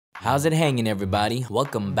How's it hanging, everybody?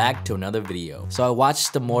 Welcome back to another video. So I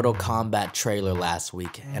watched the Mortal Kombat trailer last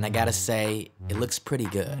week, and I gotta say, it looks pretty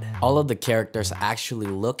good. All of the characters actually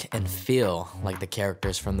look and feel like the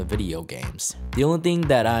characters from the video games. The only thing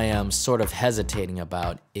that I am sort of hesitating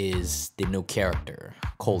about is the new character,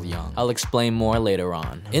 Cole Young. I'll explain more later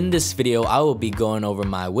on. In this video, I will be going over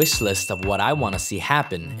my wish list of what I want to see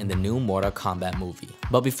happen in the new Mortal Kombat movie.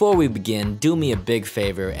 But before we begin, do me a big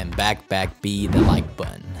favor and back the like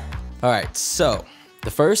button. Alright, so the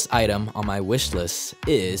first item on my wish list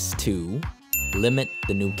is to limit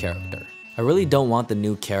the new character. I really don't want the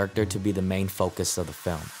new character to be the main focus of the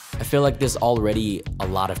film. I feel like there's already a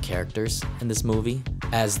lot of characters in this movie,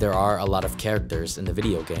 as there are a lot of characters in the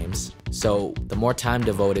video games. So the more time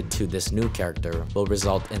devoted to this new character will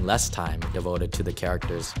result in less time devoted to the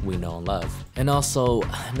characters we know and love. And also,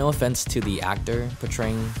 no offense to the actor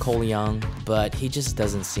portraying Cole Young, but he just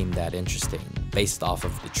doesn't seem that interesting based off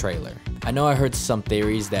of the trailer. I know I heard some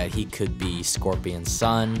theories that he could be Scorpion's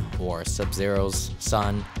son or Sub-Zero's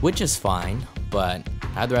son, which is fine, but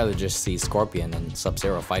I'd rather just see Scorpion and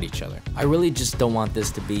Sub-Zero fight each other. I really just don't want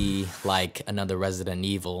this to be like another Resident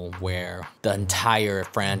Evil where the entire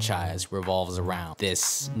franchise revolves around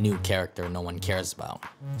this new character no one cares about.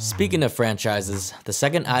 Speaking of franchises, the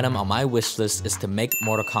second item on my wish list is to make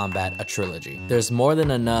Mortal Kombat a trilogy. There's more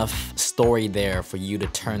than enough story there for you to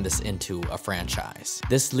turn this into a franchise.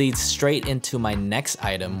 This leads straight into my next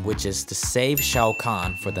item, which is to save Shao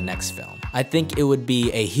Kahn for the next film. I think it would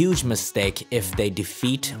be a huge mistake if they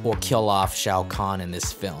defeat or kill off Shao Kahn in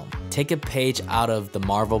this film. Take a page out of the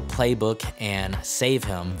Marvel playbook and save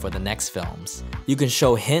him for the next films. You can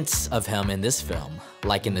show hints of him in this film,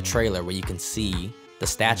 like in the trailer where you can see the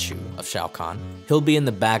statue of Shao Kahn. He'll be in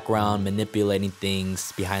the background manipulating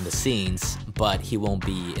things behind the scenes, but he won't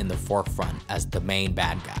be in the forefront as the main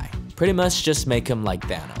bad guy. Pretty much just make him like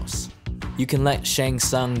Thanos. You can let Shang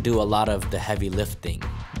Tsung do a lot of the heavy lifting,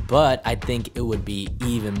 but I think it would be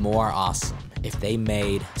even more awesome if they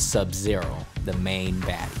made Sub-Zero the main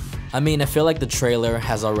baddie. I mean, I feel like the trailer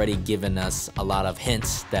has already given us a lot of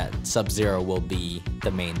hints that Sub-Zero will be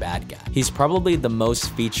the main bad guy. He's probably the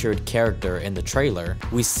most featured character in the trailer.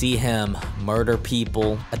 We see him murder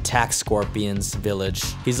people, attack Scorpion's village.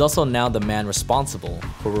 He's also now the man responsible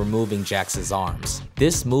for removing Jax's arms.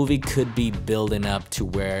 This movie could be building up to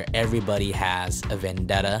where everybody has a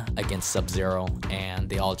vendetta against Sub-Zero and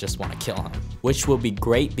they all just want to kill him, which will be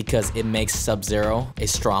great because it makes Sub-Zero a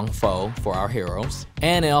strong foe for our heroes,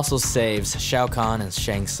 and it also saves Shao Kahn and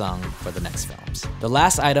Shang Tsung for the next films. The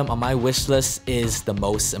last item on my wish list is the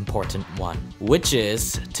most important one, which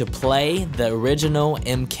is to play the original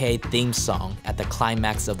MK theme song at the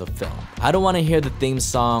climax of the film. I don't want to hear the theme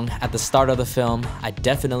song at the start of the film. I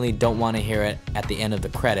definitely don't want to hear it at the end of the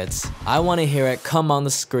credits. I want to hear it come on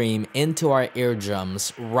the screen into our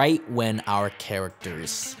eardrums right when our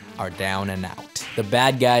characters are down and out. The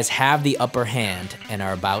bad guys have the upper hand and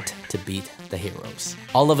are about to beat the heroes.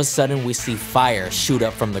 All of a sudden, we see fire shoot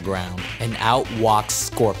up from the ground, and out walks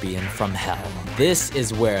Scorpion from hell. This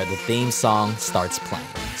is where the theme song starts playing.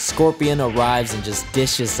 Scorpion arrives and just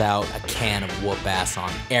dishes out a can of whoop ass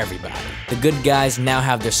on everybody. The good guys now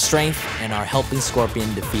have their strength and are helping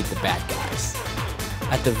Scorpion defeat the bad guys.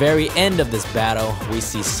 At the very end of this battle, we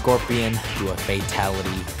see Scorpion do a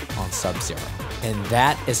fatality on Sub-Zero. And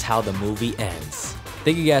that is how the movie ends.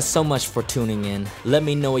 Thank you guys so much for tuning in. Let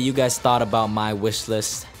me know what you guys thought about my wish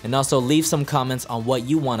list, and also leave some comments on what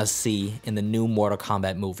you want to see in the new Mortal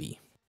Kombat movie.